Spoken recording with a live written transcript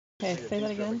Okay, say that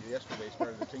again. Yesterday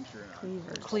started a tincture in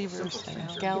Cleavers,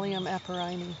 gallium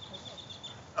apparini.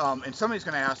 And somebody's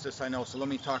going to ask this, I know. So let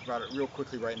me talk about it real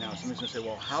quickly right now. Somebody's going to say,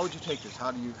 "Well, how would you take this? How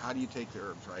do you take the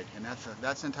herbs, right?" And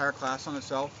that's an entire class on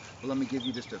itself. But let me give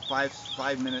you just a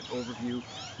five-minute overview.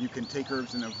 You can take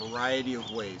herbs in a variety of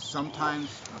ways.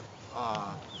 Sometimes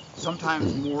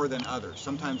more than others.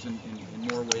 Sometimes in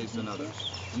more ways than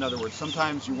others. In other words,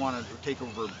 sometimes you want to take a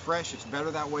herb fresh. It's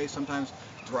better that way. Sometimes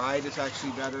dried is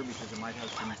actually better because it might have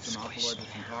some alkaloids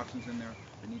or some toxins in there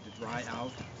that need to dry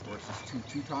out, or it's just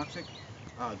too toxic.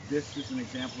 This is an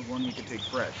example of one you can take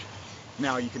fresh.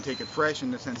 Now you can take it fresh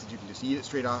in the sense that you can just eat it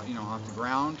straight off, off the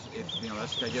ground.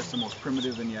 That's I guess the most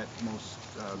primitive and yet most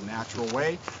natural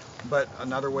way. But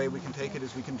another way we can take it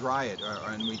is we can dry it,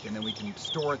 and then we can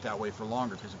store it that way for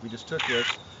longer. Because if we just took this,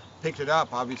 picked it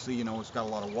up, obviously it's got a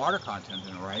lot of water content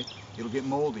in it, right? It'll get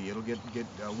moldy, it'll get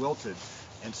wilted.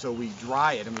 And so we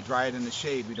dry it, and we dry it in the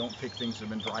shade. We don't pick things that have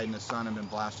been dried in the sun and been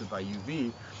blasted by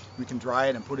UV. We can dry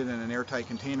it and put it in an airtight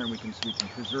container, and we can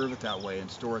preserve it that way and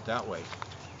store it that way.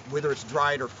 Whether it's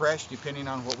dried or fresh, depending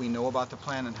on what we know about the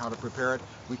plant and how to prepare it,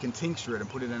 we can tincture it and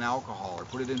put it in alcohol, or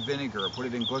put it in vinegar, or put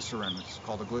it in glycerin. It's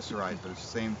called a glyceride, but it's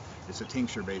the same. It's a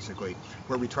tincture basically,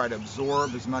 where we try to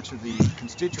absorb as much of the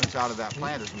constituents out of that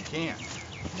plant as we can.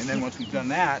 And then once we've done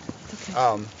that,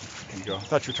 there you go. I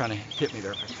thought you were trying to hit me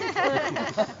there.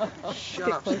 Shut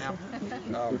up, Sam.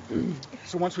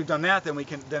 So once we've done that, then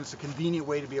it's a convenient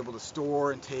way to be able to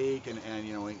store and take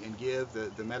and give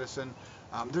the medicine.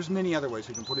 There's many other ways.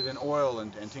 We can put it in oil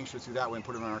and tincture it through that way and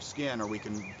put it on our skin, or we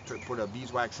can put a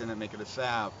beeswax in it and make it a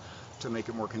salve to make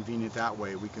it more convenient that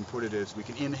way. We can we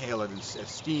can inhale it as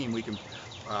steam. We can,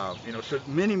 so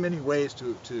many ways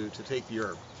to take the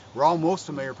herb. We're all most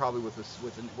familiar probably with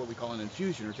what we call an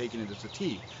infusion, or taking it as a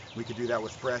tea. We could do that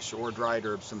with fresh or dried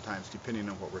herbs sometimes, depending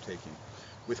on what we're taking.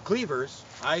 With cleavers,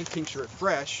 I tincture it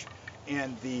fresh,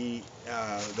 and the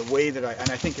way that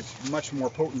I think it's much more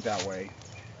potent that way.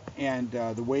 And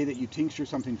the way that you tincture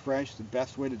something fresh, the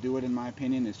best way to do it, in my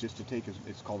opinion, is just to take,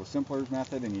 it's called a simple herbs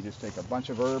method, and you just take a bunch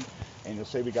of herb, and you'll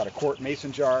say we got a quart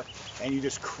mason jar, and you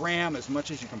just cram as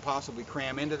much as you can possibly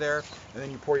cram into there, and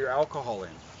then you pour your alcohol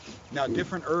in. Now,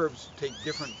 different herbs take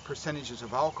different percentages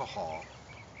of alcohol,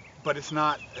 but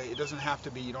it doesn't have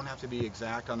to be, you don't have to be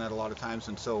exact on that a lot of times.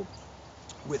 And so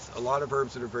with a lot of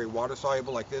herbs that are very water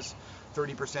soluble like this,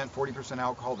 30%, 40%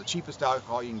 alcohol, the cheapest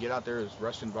alcohol you can get out there is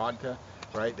Russian vodka,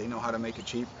 right? They know how to make it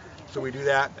cheap. So we do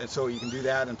that, and so you can do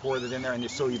that and pour it in there, and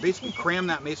so you basically cram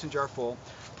that mason jar full,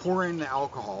 pour in the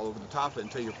alcohol over the top of it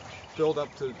until you're filled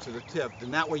up to the tip,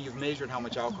 and that way you've measured how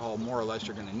much alcohol more or less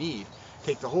you're going to need.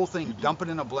 Take the whole thing, dump it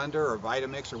in a blender or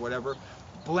Vitamix or whatever,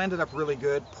 blend it up really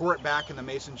good, pour it back in the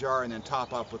mason jar, and then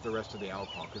top up with the rest of the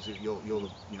alcohol, because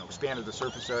you'll expand the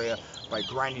surface area by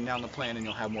grinding down the plant, and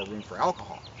you'll have more room for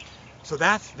alcohol. So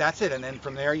that's it, and then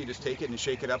from there you just take it and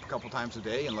shake it up a couple times a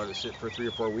day and let it sit for 3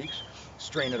 or 4 weeks,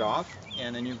 strain it off,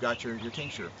 and then you've got your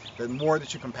tincture. The more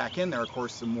that you can pack in there, of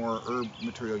course, the more herb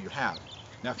material you have.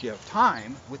 Now if you have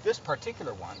time, with this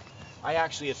particular one,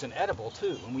 it's an edible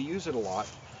too, and we use it a lot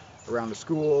around the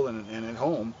school and at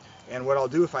home. And what I'll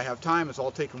do if I have time is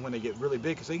I'll take them when they get really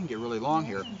big, because they can get really long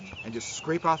here, and just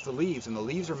scrape off the leaves, and the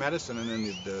leaves are medicine, and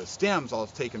then the stems I'll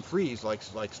take and freeze like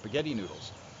spaghetti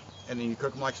noodles. And then you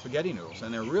cook them like spaghetti noodles,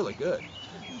 and they're really good.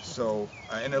 So,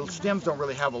 and the stems don't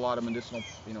really have a lot of medicinal,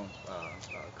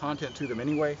 content to them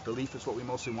anyway. The leaf is what we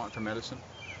mostly want for medicine.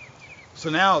 So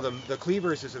now the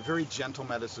cleavers is a very gentle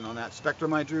medicine on that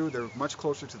spectrum I drew. They're much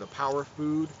closer to the power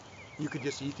food. You could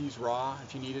just eat these raw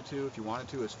if you needed to, if you wanted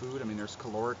to, as food. I mean, there's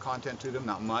caloric content to them,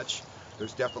 not much.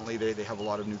 There's definitely, they have a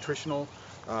lot of nutritional,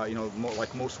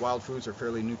 like most wild foods are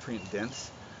fairly nutrient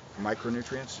dense,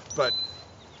 micronutrients. But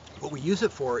what we use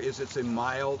it for is it's a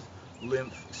mild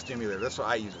lymph stimulator. That's what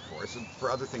I use it for. It's for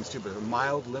other things too, but a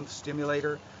mild lymph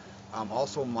stimulator,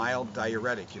 also mild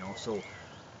diuretic, So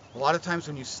a lot of times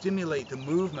when you stimulate the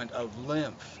movement of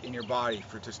lymph in your body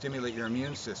to stimulate your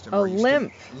immune system. Oh,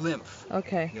 lymph. Lymph.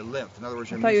 Okay. Yeah, lymph. In other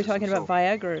words, your I thought immune you were talking system.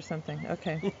 about Viagra or something.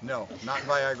 Okay. No, not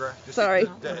Viagra. Sorry.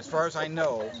 As far as I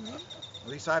know, at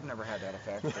least I've never had that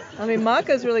effect. I mean,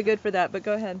 maca's really good for that, but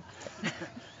go ahead.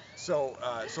 So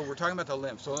we're talking about the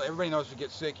lymph. So everybody knows if you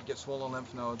get sick, you get swollen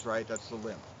lymph nodes, right? That's the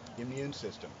lymph, the immune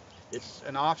system. It's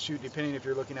an offshoot, depending if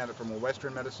you're looking at it from a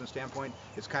Western medicine standpoint,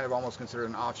 it's kind of almost considered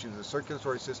an offshoot of the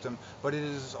circulatory system, but it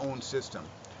is its own system.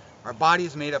 Our body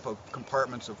is made up of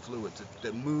compartments of fluids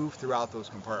that move throughout those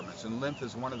compartments, and lymph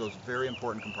is one of those very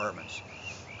important compartments.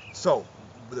 So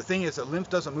the thing is that lymph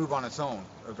doesn't move on its own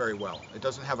very well. It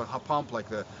doesn't have a pump like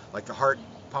the heart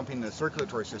pumping the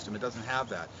circulatory system. It doesn't have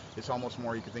that. It's almost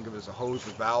more, you could think of it as a hose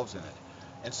with valves in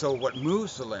it. And so what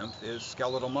moves the lymph is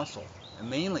skeletal muscle, and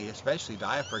mainly, especially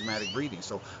diaphragmatic breathing.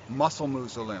 So muscle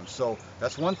moves the lymph. So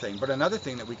that's one thing. But another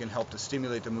thing that we can help to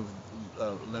stimulate the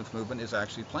lymph movement is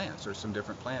actually plants. There's some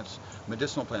different plants,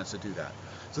 medicinal plants, that do that.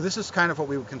 So this is kind of what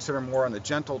we would consider more on the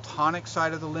gentle tonic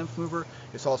side of the lymph mover.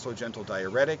 It's also a gentle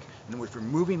diuretic. And if we're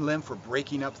moving lymph, we're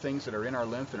breaking up things that are in our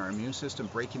lymph and our immune system,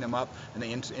 breaking them up, and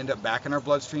they end up back in our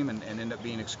bloodstream and end up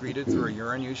being excreted through our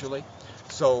urine usually.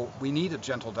 So we need a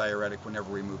gentle diuretic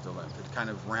whenever we move the lymph. It kind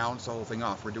of rounds the whole thing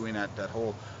off. We're doing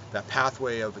that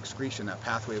pathway of excretion, that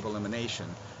pathway of elimination.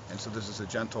 And so this is a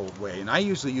gentle way. And I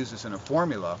usually use this in a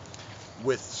formula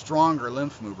with stronger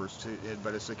lymph movers,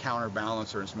 but it's a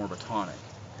counterbalancer and it's more of a tonic.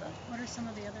 Okay. What are some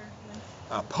of the other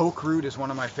lymph? Poke root is one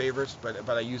of my favorites, but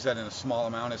I use that in a small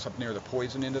amount. It's up near the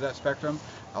poison end of that spectrum.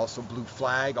 Also blue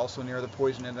flag, also near the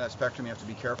poison end of that spectrum. You have to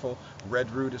be careful. Red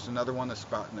root is another one that's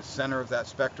about in the center of that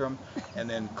spectrum. And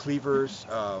then cleavers.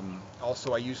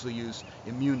 Also, I usually use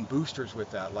immune boosters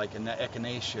with that, like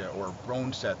echinacea or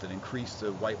boneset, that increase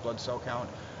the white blood cell count.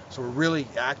 So we're really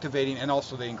activating, and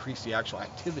also they increase the actual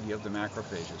activity of the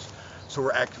macrophages. So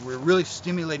we're really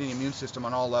stimulating the immune system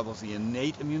on all levels, the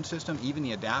innate immune system, even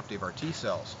the adaptive, our T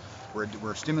cells.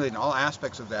 We're stimulating all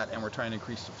aspects of that, and we're trying to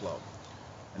increase the flow.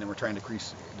 And then we're trying to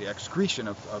increase the excretion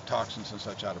of toxins and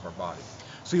such out of our body.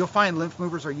 So you'll find lymph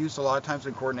movers are used a lot of times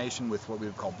in coordination with what we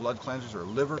would call blood cleansers or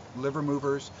liver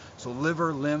movers. So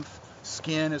liver, lymph,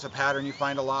 skin is a pattern you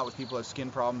find a lot with people who have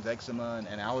skin problems, eczema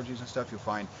and allergies and stuff. You'll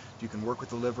find if you can work with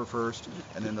the liver first,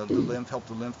 and then the lymph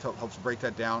helps break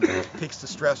that down. Takes the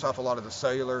stress off a lot of the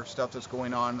cellular stuff that's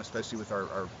going on, especially with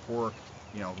our poor,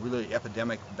 really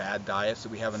epidemic bad diets that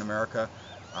we have in America.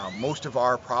 Most of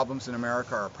our problems in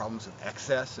America are problems of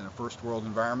excess in a first world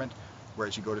environment,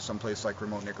 whereas you go to some place like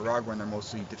remote Nicaragua and they're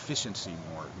mostly deficiency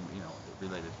more,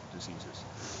 related diseases.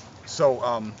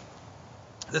 So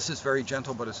this is very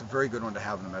gentle, but it's a very good one to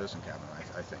have in the medicine cabinet,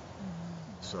 I think.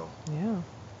 So. Yeah.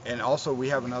 And also, we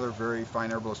have another very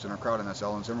fine herbalist in our crowd, and that's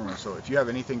Ellen Zimmerman. So if you have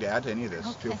anything to add to any of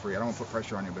this, feel free. I don't want to put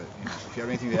pressure on you, but if you have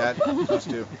anything to add, please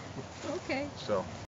do. Okay. So.